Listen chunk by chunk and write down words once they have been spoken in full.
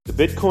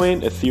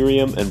Bitcoin,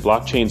 Ethereum, and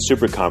Blockchain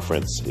Super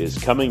Conference is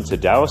coming to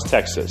Dallas,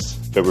 Texas,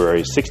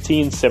 February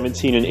 16,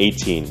 17, and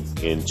 18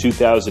 in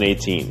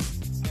 2018.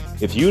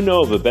 If you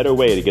know of a better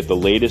way to get the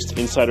latest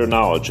insider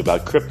knowledge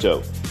about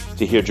crypto,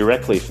 to hear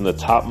directly from the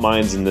top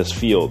minds in this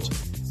field,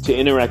 to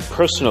interact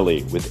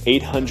personally with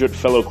 800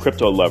 fellow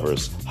crypto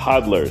lovers,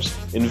 hodlers,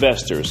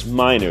 investors,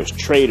 miners,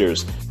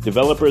 traders,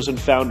 developers, and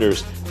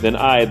founders, then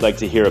I'd like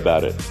to hear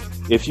about it.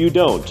 If you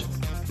don't,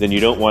 then you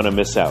don't want to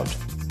miss out.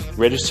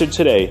 Register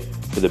today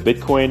for the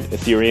Bitcoin,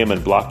 Ethereum,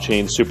 and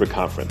Blockchain Super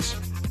Conference.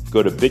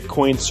 Go to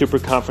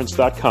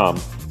bitcoinsuperconference.com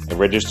and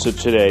register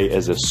today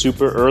as a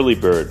super early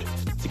bird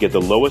to get the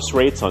lowest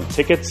rates on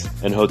tickets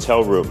and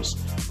hotel rooms.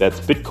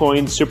 That's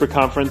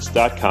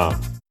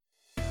bitcoinsuperconference.com.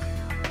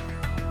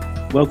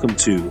 Welcome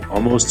to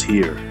Almost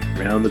Here,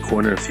 Round the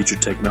Corner Future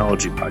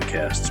Technology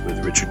Podcasts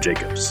with Richard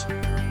Jacobs.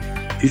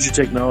 Future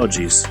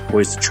technologies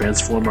poised to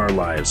transform our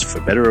lives for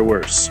better or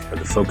worse are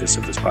the focus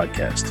of this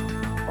podcast.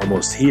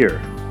 Almost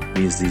Here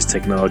means these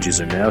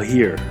technologies are now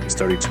here and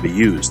starting to be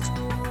used,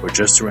 or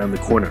just around the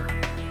corner,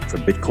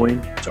 from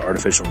Bitcoin to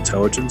artificial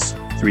intelligence,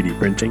 3D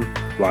printing,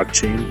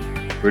 blockchain,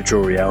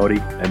 virtual reality,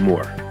 and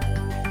more.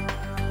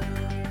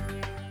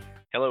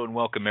 Hello and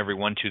welcome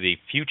everyone to the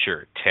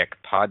Future Tech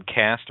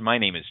Podcast. My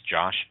name is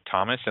Josh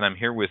Thomas and I'm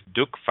here with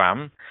Duc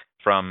Pham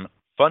from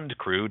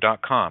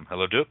fundcrew.com.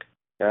 Hello, Duc.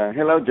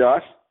 Hello,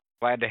 Josh.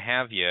 Glad to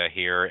have you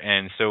here.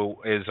 And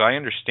so as I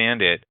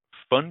understand it,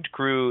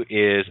 FundCrew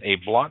is a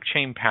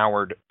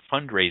blockchain-powered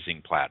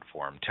fundraising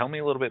platform. Tell me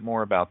a little bit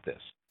more about this.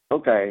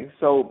 Okay,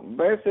 so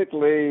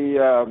basically,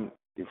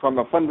 from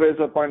a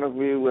fundraiser point of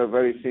view, we're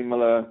very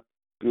similar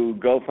to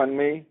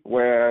GoFundMe,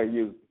 where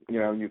you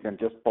can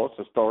just post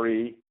a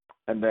story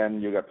and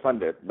then you get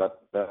funded.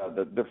 But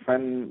the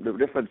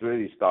difference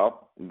really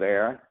stops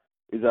there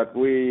is that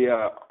we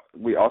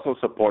also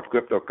support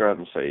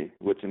cryptocurrency,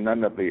 which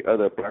none of the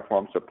other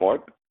platforms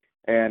support,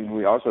 and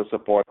we also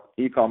support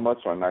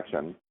e-commerce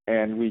transactions.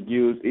 And we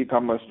use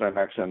e-commerce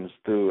transactions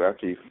to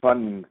actually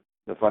fund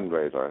the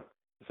fundraiser.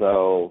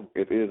 So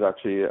it is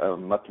actually a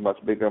much,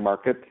 much bigger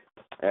market.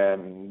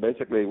 And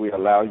basically, we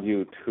allow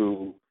you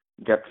to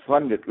get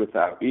funded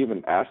without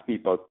even ask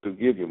people to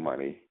give you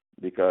money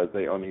because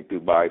they only need to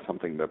buy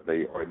something that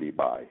they already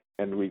buy.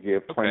 And we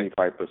give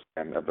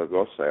 25% of the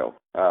gross sale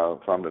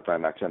from the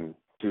transaction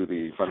to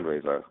the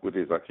fundraiser, which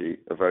is actually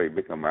a very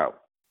big amount.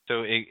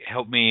 So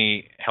help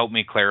me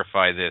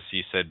clarify this.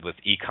 You said with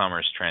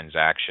e-commerce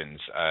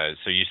transactions.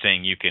 So you're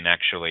saying you can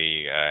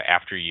actually,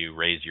 after you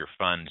raise your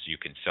funds, you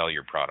can sell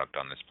your product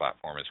on this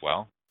platform as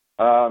well?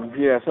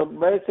 Yeah. So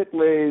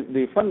basically,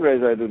 the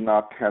fundraiser do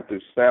not have to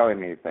sell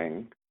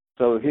anything.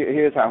 So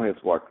here's how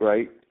it works,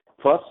 right?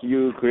 First,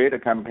 you create a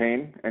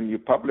campaign and you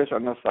publish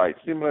on the site,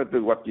 similar to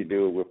what you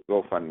do with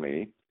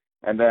GoFundMe.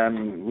 And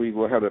then we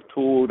will have a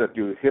tool that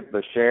you hit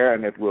the share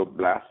and it will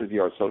blast to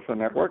your social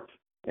networks.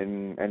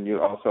 And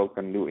you also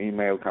can do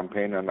email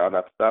campaign and all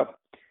that stuff.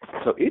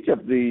 So each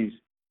of these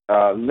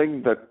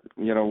links that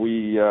you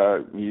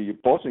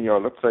post in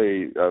your, let's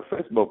say,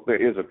 Facebook, there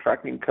is a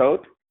tracking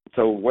code.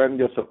 So when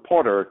your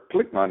supporter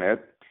click on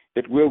it,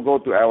 it will go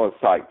to our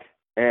site,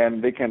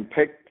 and they can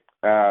pick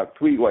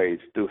three ways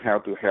to how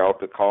to help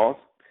the cause.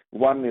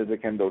 One is they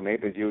can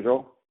donate as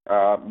usual,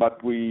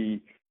 but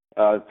we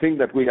think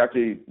that we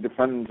actually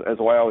defend as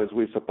well as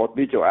we support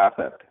digital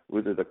asset,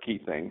 which is a key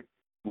thing,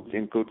 which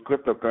includes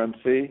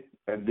cryptocurrency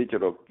and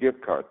digital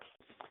gift cards.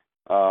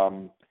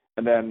 And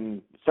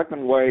then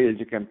second way is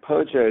you can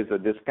purchase a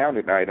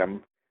discounted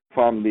item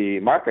from the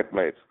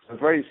marketplace. So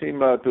it's very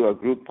similar to a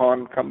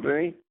Groupon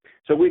company.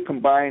 So we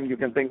combine, you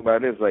can think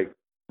about it as like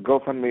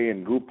GoFundMe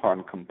and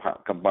Groupon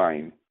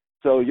combined.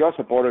 So your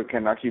supporter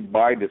can actually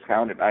buy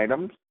discounted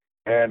items,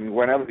 and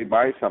whenever they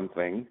buy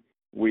something,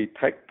 we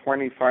take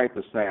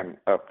 25%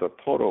 of the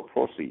total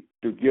proceeds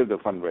to give the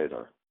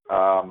fundraiser.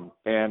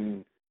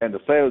 And the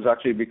sales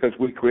actually, because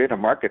we create a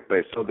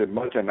marketplace, so the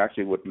merchant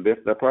actually would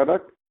list the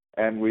product,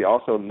 and we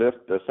also list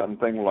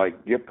something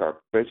like gift cards,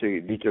 basically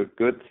digital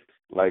goods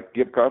like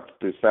gift cards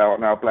to sell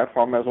on our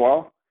platform as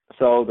well.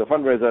 So the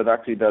fundraiser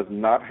actually does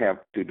not have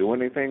to do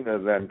anything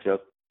other than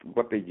just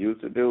what they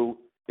used to do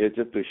is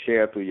just to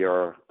share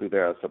to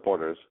their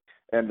supporters.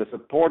 And the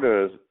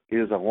supporters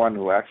is the one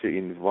who actually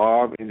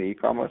involved in the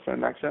e-commerce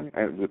transaction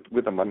and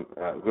with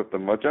the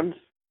merchants.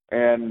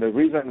 And the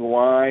reason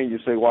why, you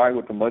say, why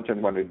would the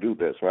merchant want to do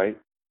this, right?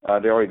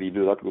 They already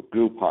do that with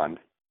Groupon,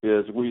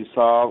 is we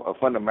solve a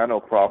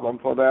fundamental problem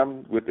for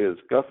them, which is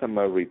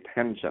customer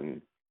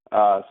retention.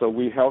 So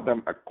we help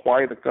them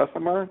acquire the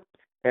customer,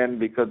 and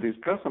because these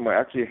customers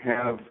actually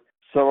have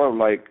sort of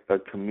like a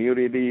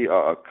community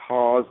or a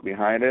cause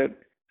behind it,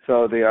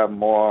 so they are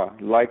more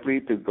likely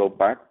to go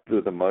back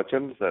to the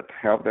merchants that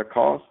help their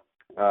cause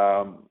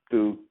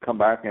to come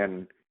back,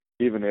 and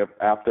even if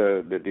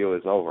after the deal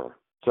is over.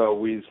 So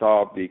we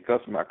solve the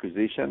customer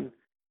acquisition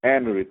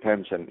and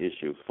retention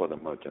issues for the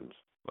merchants.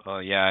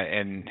 Well, yeah,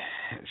 and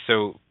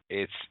so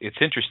it's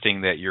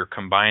interesting that you're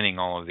combining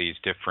all of these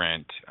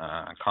different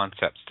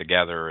concepts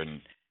together,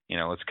 and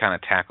let's kind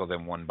of tackle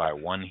them one by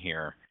one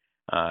here.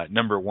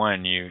 Number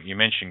one, you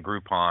mentioned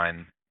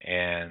Groupon,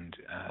 and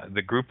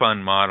the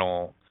Groupon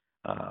model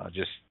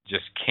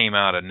just came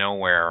out of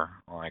nowhere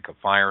like a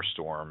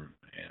firestorm,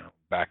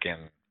 back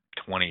in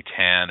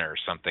 2010 or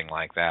something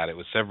like that. It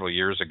was several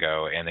years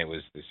ago, and it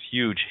was this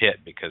huge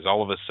hit because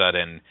all of a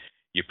sudden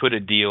you put a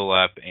deal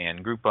up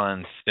and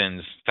Groupon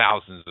sends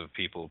thousands of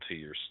people to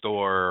your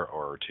store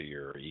or to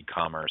your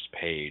e-commerce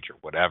page or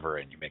whatever,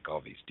 and you make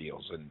all these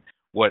deals. And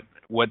what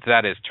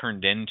that has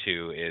turned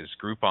into is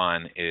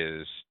Groupon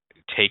is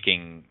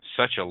taking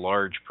such a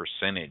large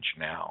percentage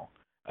now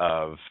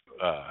of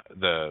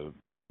the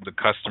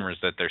customers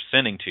that they're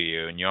sending to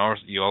you, and you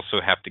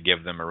also have to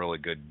give them a really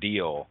good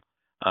deal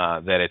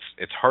that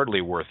it's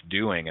hardly worth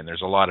doing, and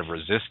there's a lot of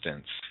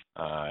resistance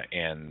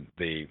in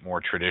the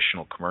more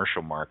traditional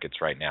commercial markets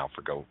right now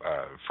for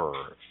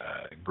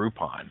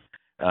Groupon.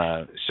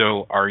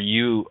 So are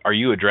you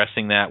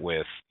addressing that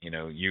with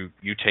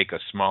you take a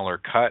smaller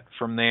cut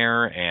from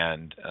there,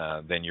 and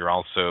then you're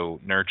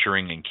also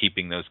nurturing and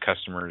keeping those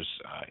customers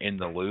in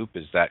the loop?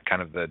 Is that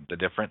kind of the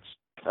difference?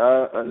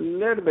 A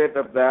little bit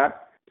of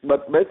that,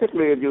 but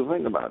basically, if you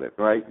think about it,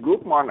 right,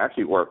 Groupon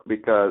actually worked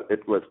because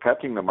it was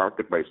catching the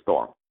market by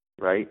storm,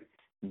 right?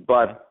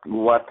 But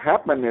what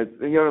happened is,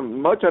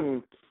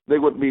 merchants, they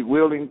would be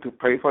willing to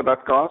pay for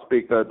that cost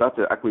because that's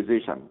the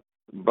acquisition.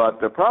 But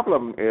the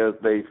problem is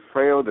they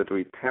failed the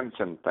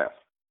retention test,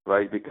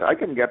 right? Because I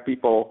can get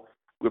people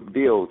with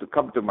deals to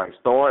come to my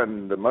store,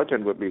 and the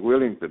merchant would be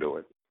willing to do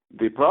it.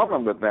 The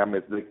problem with them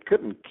is they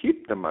couldn't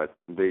keep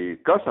the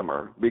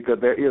customer because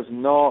there is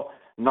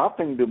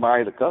nothing to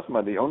buy the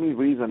customer. The only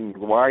reason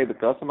why the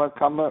customer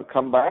come to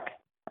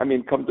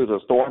the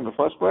store in the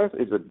first place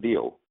is a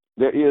deal.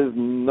 There is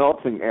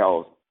nothing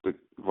else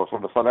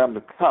for them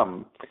to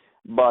come.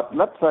 But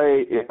let's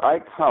say if I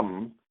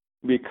come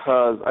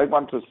because I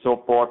want to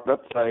support,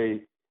 let's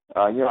say,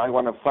 I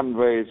want to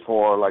fundraise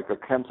for like a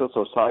cancer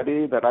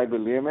society that I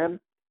believe in,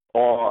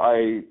 or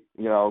I,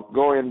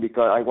 go in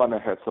because I want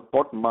to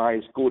support my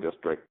school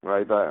district,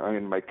 right?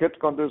 My kids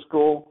go to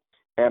school,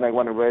 and I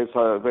want to raise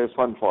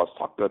funds for a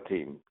soccer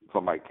team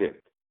for my kids.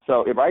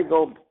 So if I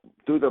go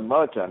to the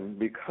merchant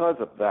because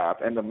of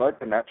that, and the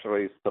merchant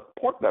actually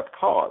support that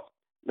cause,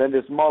 then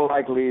it's more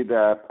likely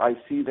that I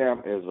see them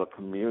as a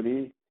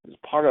community. It's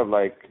part of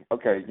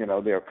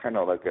they're kind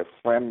of like a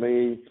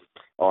friendly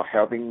or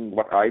helping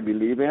what I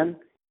believe in.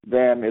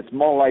 Then it's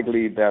more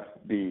likely that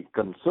the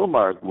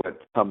consumer would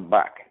come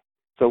back.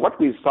 So what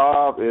we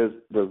saw is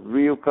the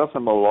real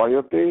customer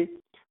loyalty,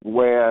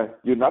 where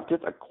you're not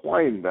just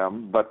acquiring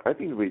them, but I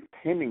think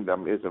retaining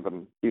them is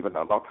even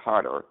a lot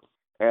harder.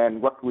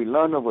 And what we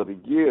learned over the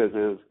years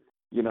is,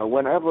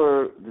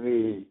 whenever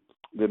the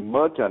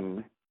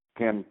merchant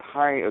can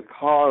tie a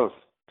cause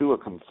to a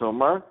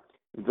consumer,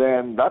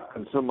 then that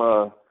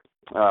consumer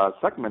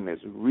segment is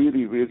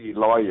really, really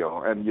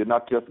loyal, and you're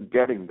not just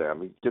getting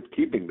them, you're just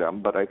keeping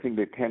them, but I think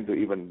they tend to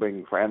even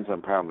bring friends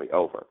and family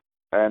over.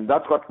 And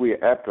that's what we're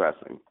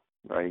addressing,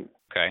 right?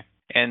 Okay.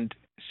 And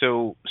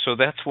so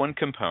that's one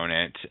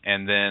component,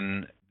 and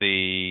then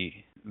the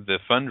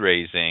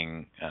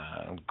fundraising,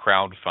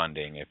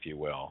 crowdfunding, if you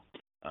will,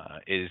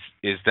 is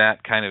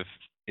that kind of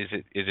is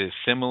it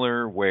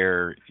similar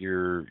where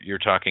you're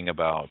talking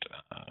about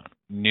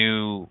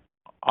new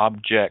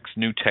objects,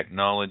 new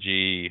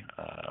technology,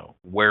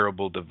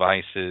 wearable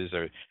devices?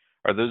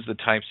 Are those the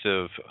types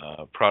of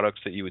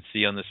products that you would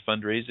see on this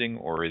fundraising,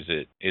 or is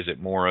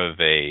it more of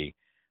a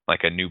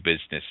new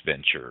business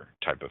venture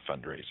type of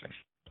fundraising?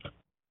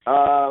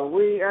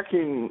 We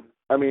actually,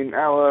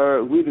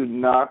 we do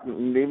not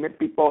limit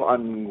people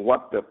on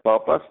what the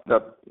purpose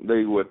that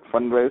they would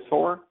fundraise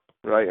for,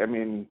 right?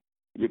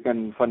 You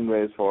can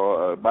fundraise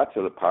for a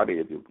bachelor party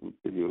if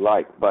you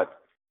like, but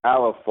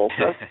our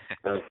focus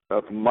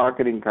of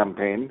marketing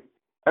campaign,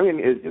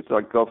 it's just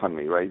like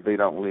GoFundMe, right? They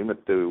don't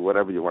limit to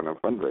whatever you want to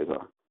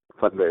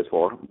fundraise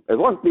for. As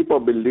long as people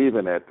believe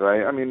in it,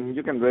 right?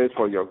 You can raise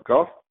for your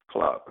golf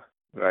club,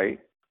 right?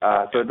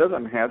 So it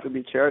doesn't have to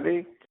be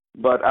charity,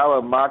 but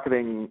our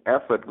marketing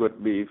effort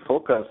would be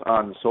focused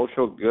on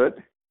social good,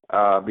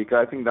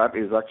 because I think that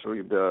is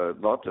actually the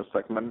largest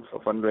segment for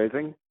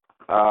fundraising.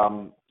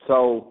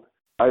 So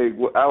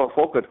our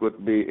focus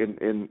would be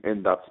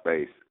in that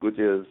space, which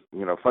is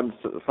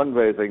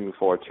fundraising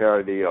for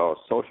charity or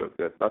social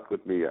good. That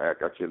would be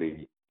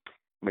actually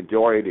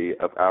majority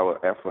of our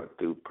effort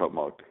to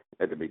promote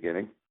at the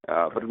beginning.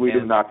 But we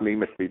do not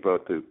limit people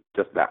to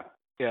just that.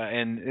 Yeah,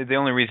 and the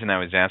only reason I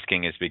was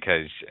asking is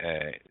because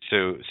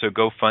so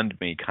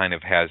GoFundMe kind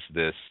of has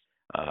this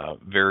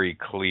very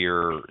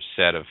clear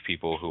set of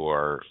people who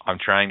are, I'm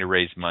trying to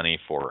raise money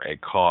for a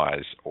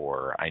cause,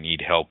 or I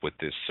need help with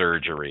this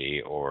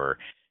surgery, or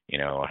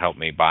help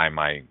me buy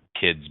my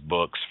kids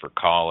books for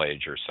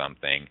college or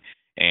something.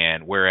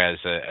 And whereas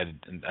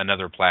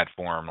another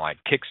platform like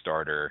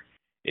Kickstarter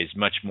is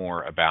much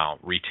more about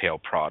retail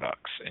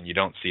products, and you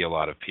don't see a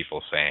lot of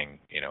people saying,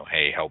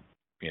 hey, help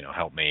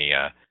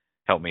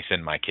me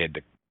send my kid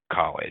to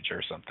college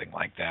or something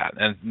like that.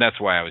 And that's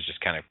why I was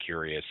just kind of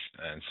curious.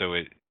 And so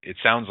it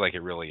sounds like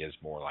it really is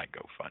more like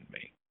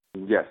GoFundMe.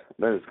 Yes,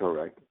 that is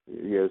correct.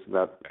 Yes,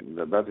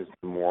 that is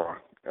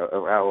more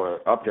our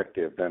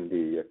objective than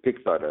the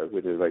Kickstarter,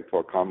 which is like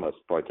for commerce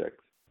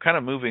projects. Kind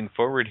of moving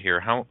forward here,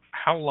 how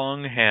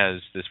long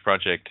has this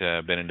project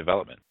been in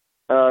development?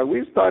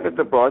 We started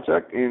the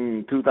project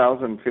in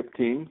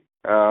 2015.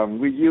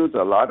 We use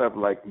a lot of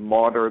like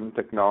modern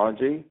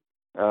technology,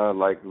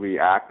 like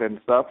React and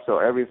stuff. So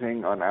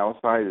everything on our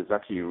side is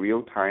actually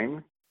real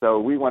time. So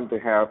we want to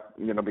have,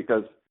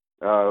 because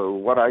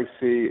what I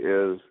see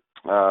is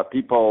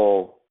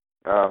people.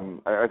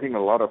 I think a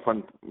lot of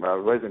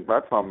fundraising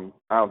platforms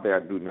out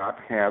there do not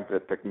have the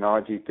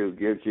technology to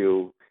give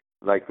you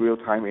like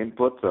real-time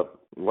inputs of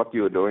what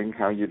you're doing,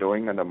 how you're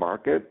doing in the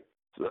market.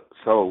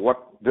 So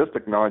what this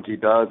technology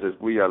does is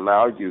we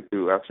allow you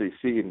to actually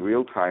see in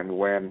real time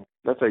when,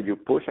 let's say, you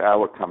push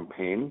our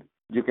campaign,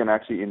 you can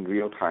actually in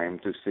real time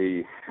to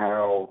see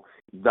how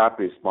that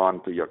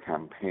responds to your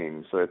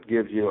campaign. So it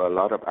gives you a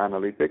lot of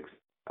analytics.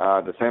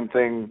 The same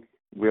thing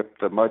with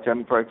the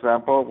merchant, for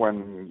example,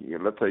 when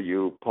let's say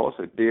you post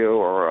a deal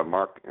or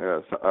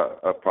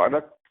a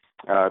product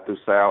to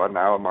sell in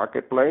our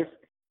marketplace,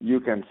 you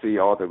can see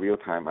all the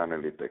real-time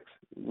analytics,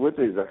 which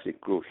is actually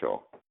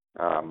crucial.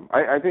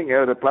 I think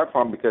the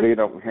platform, because they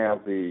don't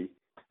have the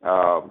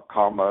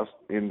commerce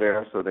in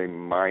there, so they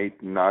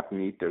might not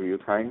need the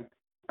real-time.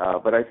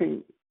 But I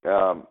think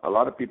a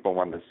lot of people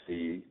want to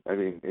see, I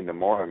think in the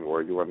modern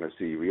world, you want to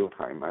see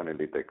real-time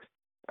analytics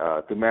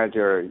to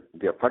measure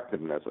the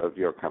effectiveness of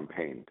your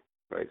campaign,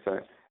 right? So,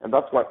 and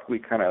that's what we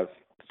kind of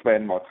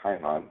spend more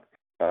time on,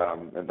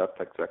 and that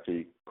takes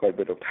actually quite a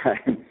bit of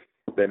time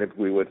than if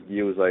we would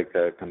use like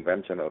a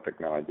conventional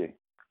technology.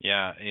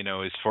 Yeah,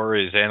 as far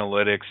as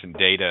analytics and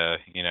data,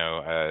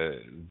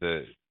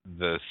 the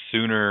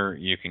sooner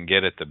you can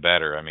get it, the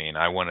better. I mean,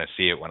 I want to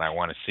see it when I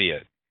want to see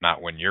it,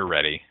 not when you're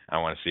ready. I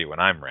want to see it when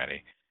I'm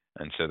ready,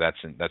 and so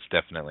that's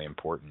definitely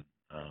important.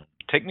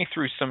 Take me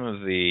through some of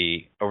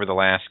over the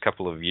last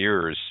couple of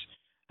years,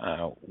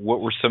 what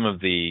were some of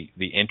the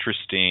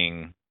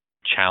interesting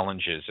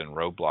challenges and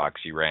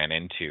roadblocks you ran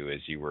into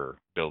as you were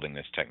building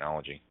this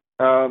technology?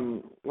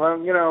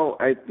 Well,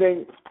 I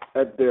think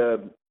at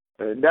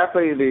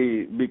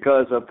definitely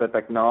because of the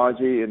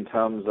technology in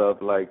terms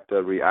of like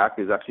the React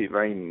is actually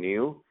very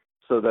new,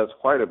 so there's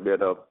quite a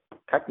bit of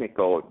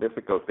technical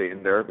difficulty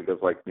in there because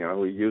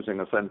we're using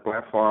a certain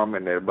platform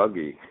and they're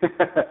buggy,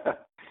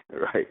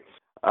 right?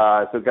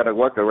 So got to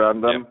work around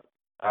them.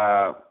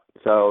 Yep.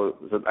 So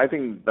I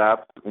think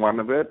that's one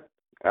of it.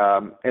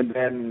 And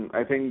then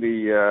I think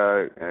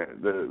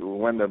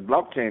when the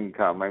blockchain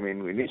come, I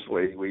mean,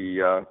 initially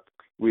we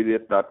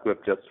did that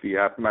with just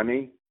fiat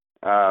money,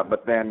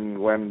 but then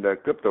when the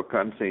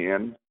cryptocurrency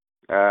and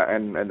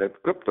the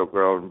crypto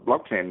growth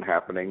blockchain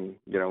happening,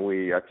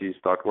 we actually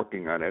start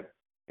working on it.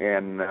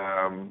 And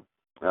I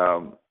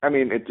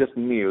mean, it's just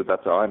new.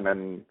 That's all. And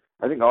then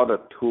I think all the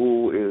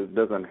tool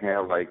doesn't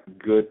have like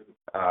good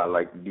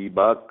like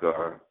debug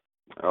or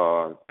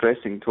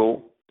tracing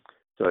tool,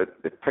 so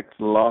it takes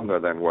longer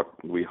than what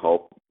we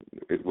hope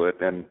it would.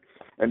 And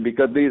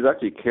because these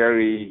actually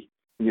carry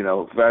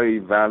very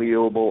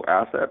valuable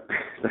asset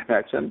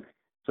transaction,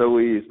 so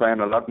we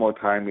spend a lot more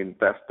time in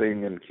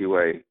testing and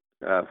QA,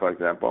 for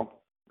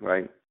example,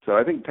 right? So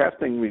I think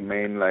testing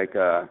remain like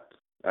a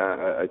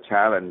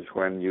challenge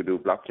when you do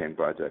blockchain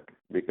project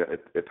because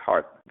it's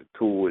hard. The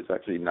tool is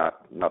actually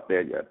not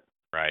there yet.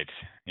 Right.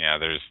 Yeah,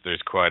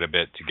 there's quite a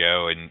bit to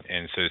go.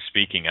 And so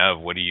speaking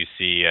of, what do you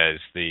see as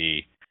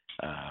the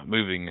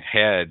moving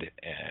ahead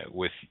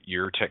with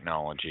your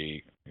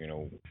technology?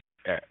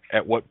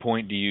 At what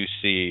point do you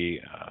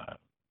see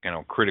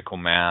critical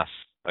mass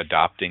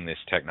adopting this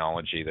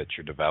technology that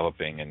you're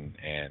developing and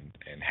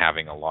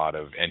having a lot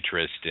of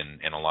interest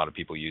and a lot of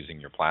people using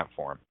your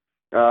platform?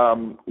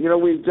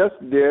 We just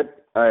did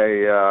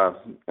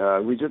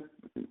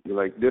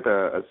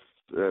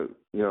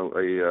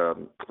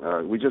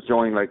we just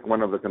joined like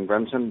one of the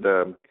convention,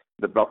 the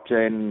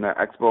Blockchain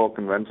Expo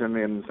convention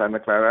in Santa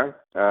Clara.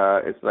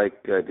 It's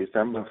like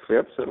December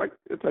 5th, so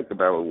it's like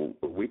about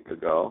a week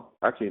ago.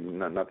 Actually,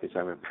 not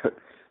December,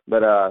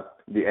 but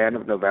the end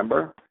of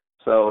November.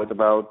 So it's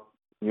about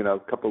a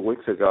couple of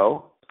weeks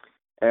ago,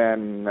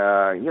 and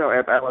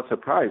at our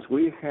surprise,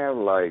 we have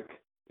like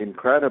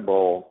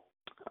incredible.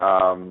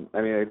 I mean,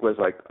 it was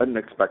like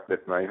unexpected,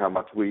 right? How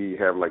much we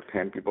have like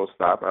 10 people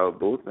stop our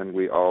booth, and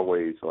we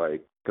always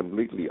like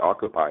completely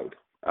occupied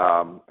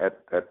at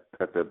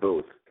the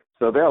booth.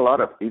 So there are a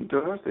lot of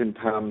interest in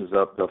terms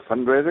of the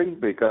fundraising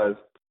because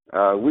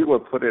we were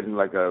put in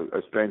like a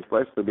strange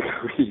place to be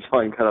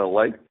joined kind of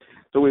late.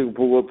 So we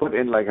were put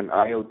in like an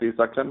IoT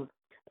section,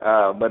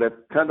 but it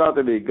turned out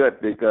to be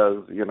good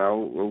because we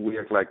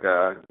are like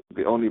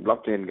the only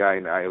blockchain guy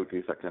in the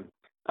IoT section.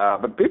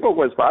 But people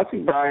was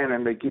passing by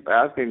and they keep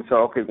asking, so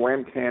okay,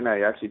 when can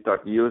I actually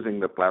start using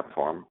the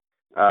platform?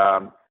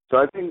 So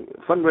I think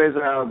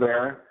fundraisers out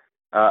there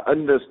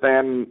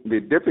understand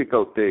the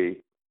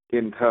difficulty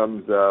in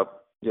terms of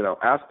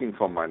asking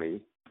for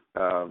money.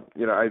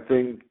 I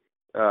think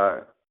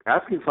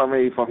asking for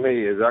money for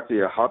me is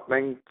actually a hard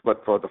thing,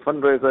 but for the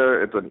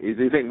fundraiser, it's an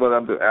easy thing for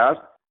them to ask.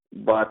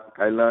 but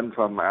I learned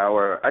from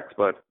our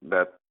experts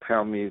that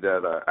tell me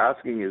that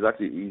asking is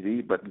actually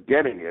easy, but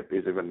getting it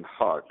is even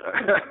hard,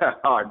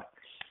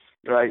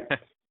 right?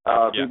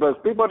 Because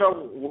people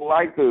don't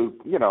like to,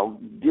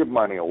 give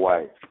money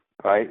away,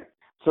 right?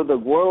 So the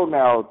world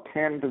now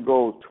tend to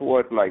go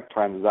toward like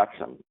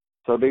transaction.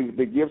 So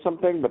they give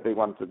something, but they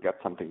want to get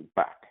something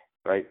back,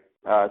 right?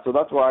 So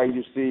that's why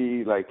you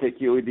see like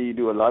KQED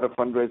do a lot of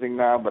fundraising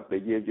now, but they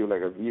give you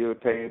like a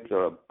videotape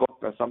or a book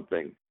or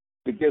something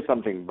to give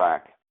something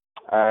back.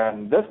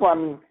 And this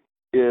one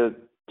is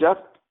just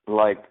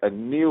like a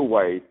new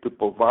way to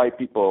provide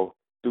people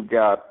to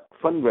get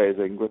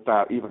fundraising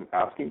without even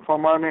asking for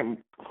money.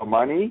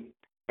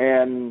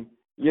 And,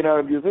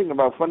 if you think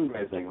about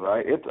fundraising,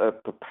 right, it's a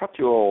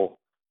perpetual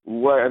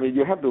way. I mean,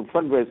 you have to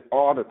fundraise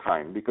all the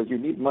time because you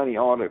need money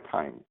all the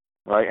time,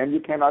 right? And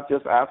you cannot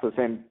just ask the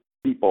same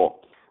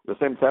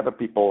set of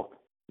people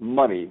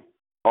money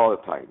all the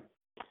time.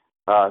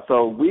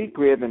 So we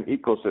create an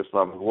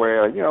ecosystem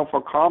where,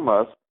 for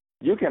commerce,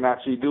 you can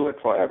actually do it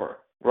forever,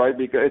 right?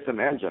 Because it's an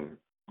engine,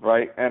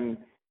 right? And,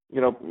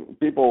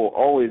 people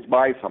always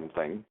buy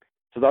something.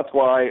 So that's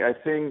why I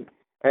think,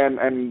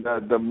 and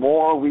the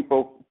more we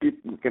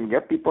can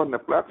get people on the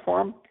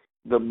platform,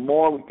 the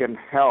more we can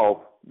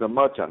help the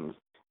merchants.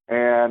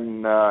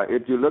 And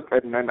if you look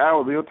at, and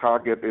our real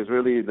target is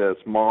really the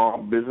small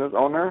business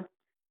owner,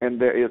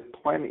 and there is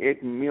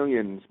 28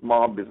 million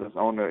small business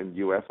owners in the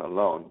U.S.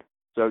 alone.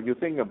 So if you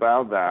think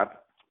about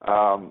that,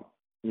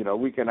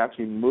 we can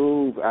actually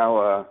move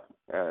our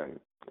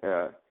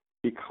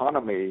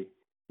economy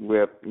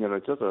with,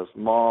 just a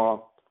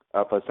small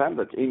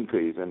percentage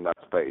increase in that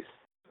space.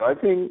 So I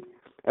think,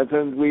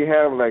 since we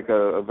have like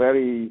a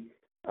very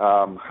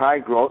high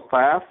growth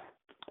path,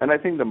 and I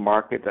think the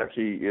market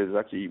is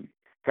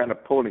kind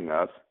of pulling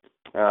us.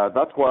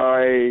 That's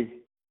why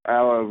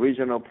our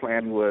regional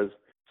plan was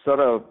sort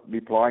of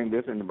deploying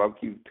this in about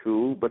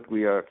Q2, but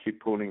we are actually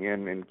pulling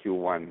in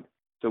Q1.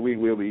 So we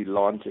will be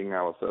launching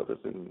our service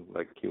in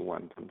like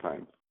Q1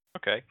 sometime.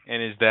 Okay.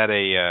 And is that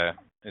a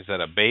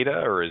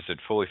beta, or is it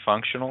fully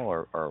functional,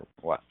 or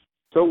what?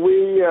 So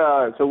we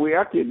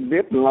actually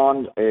did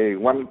launch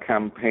one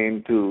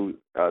campaign to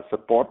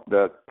support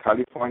the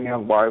California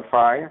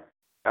wildfire.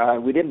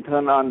 We didn't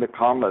turn on the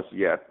commerce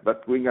yet,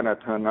 but we're gonna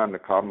turn on the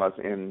commerce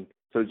in.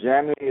 So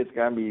January is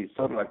gonna be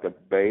sort of like a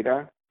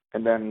beta,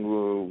 and then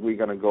we're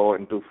gonna go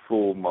into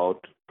full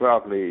mode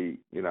probably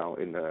in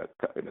a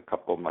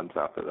couple of months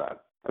after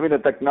that. I mean, the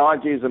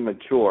technology is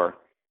mature.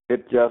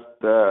 It's just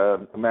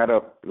a matter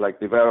of like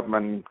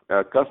development,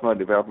 customer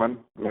development,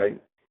 right?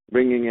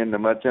 Bringing in the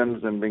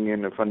merchants and bringing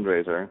in the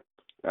fundraiser.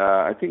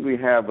 I think we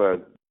have a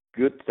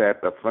good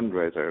set of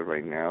fundraiser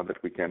right now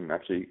that we can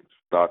actually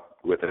start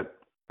with it.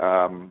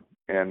 And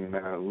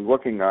we're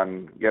working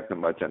on getting the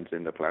merchants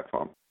in the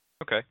platform.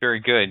 Okay, very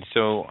good.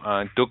 So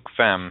Duc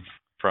Pham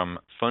from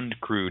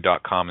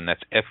fundcrew.com, and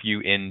that's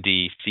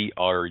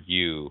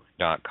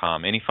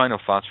fundcru.com. Any final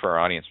thoughts for our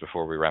audience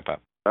before we wrap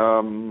up?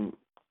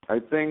 I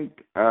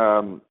think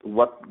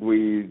what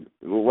we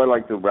would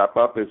like to wrap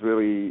up is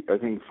really, I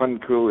think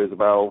FundCrew is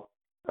about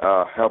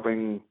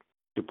helping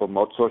to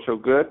promote social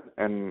good,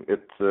 and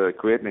it's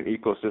creating an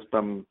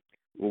ecosystem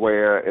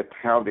where it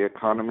helps the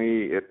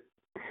economy, it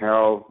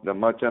helps the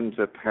merchants,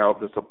 it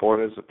helps the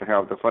supporters, it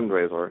helps the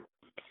fundraiser.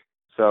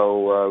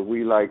 So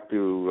we like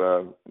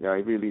to, I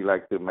really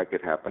like to make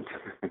it happen.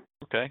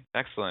 Okay,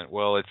 excellent.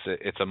 Well,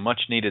 it's a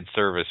much needed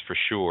service for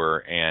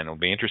sure, and we'll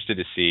be interested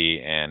to see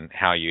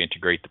how you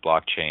integrate the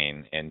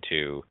blockchain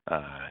into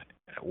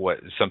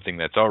something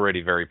that's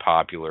already very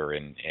popular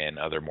in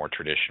other more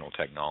traditional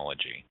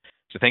technology.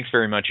 So thanks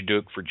very much,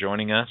 Duc, for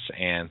joining us,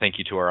 and thank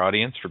you to our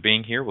audience for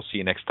being here. We'll see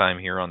you next time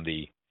here on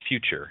the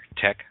Future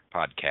Tech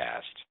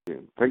Podcast.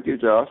 Thank you,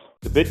 Josh.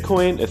 The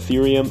Bitcoin,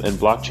 Ethereum, and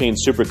Blockchain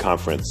Super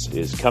Conference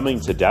is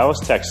coming to Dallas,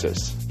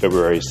 Texas,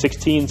 February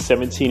 16,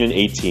 17, and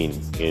 18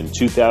 in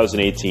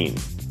 2018.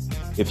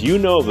 If you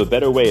know of a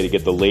better way to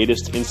get the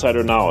latest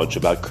insider knowledge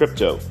about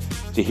crypto,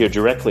 to hear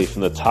directly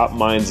from the top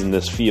minds in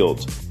this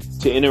field,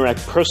 to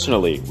interact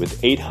personally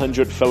with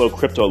 800 fellow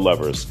crypto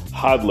lovers,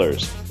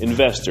 hodlers,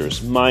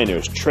 investors,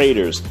 miners,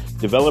 traders,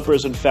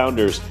 developers, and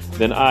founders,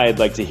 then I'd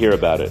like to hear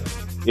about it.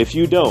 If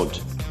you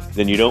don't,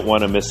 then you don't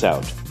want to miss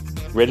out.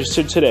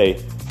 Register today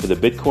for the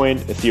Bitcoin,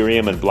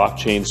 Ethereum, and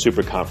Blockchain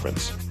Super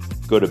Conference.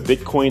 Go to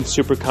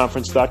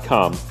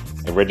bitcoinsuperconference.com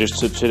and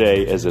register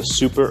today as a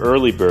super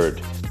early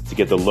bird to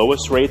get the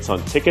lowest rates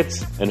on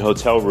tickets and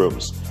hotel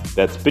rooms.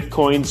 That's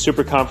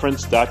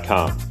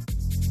bitcoinsuperconference.com.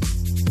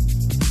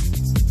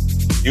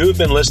 You have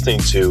been listening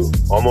to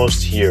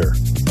Almost Here,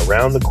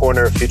 Around the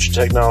Corner Future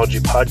Technology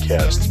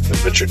podcast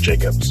with Richard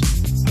Jacobs.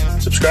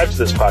 Subscribe to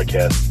this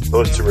podcast,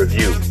 post a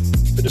review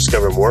to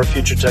discover more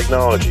future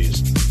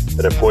technologies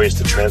that are poised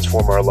to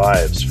transform our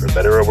lives for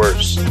better or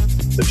worse,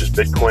 such as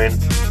Bitcoin,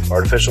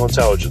 artificial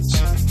intelligence,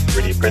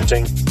 3D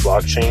printing,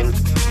 blockchain,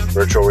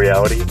 virtual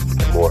reality,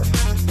 and more.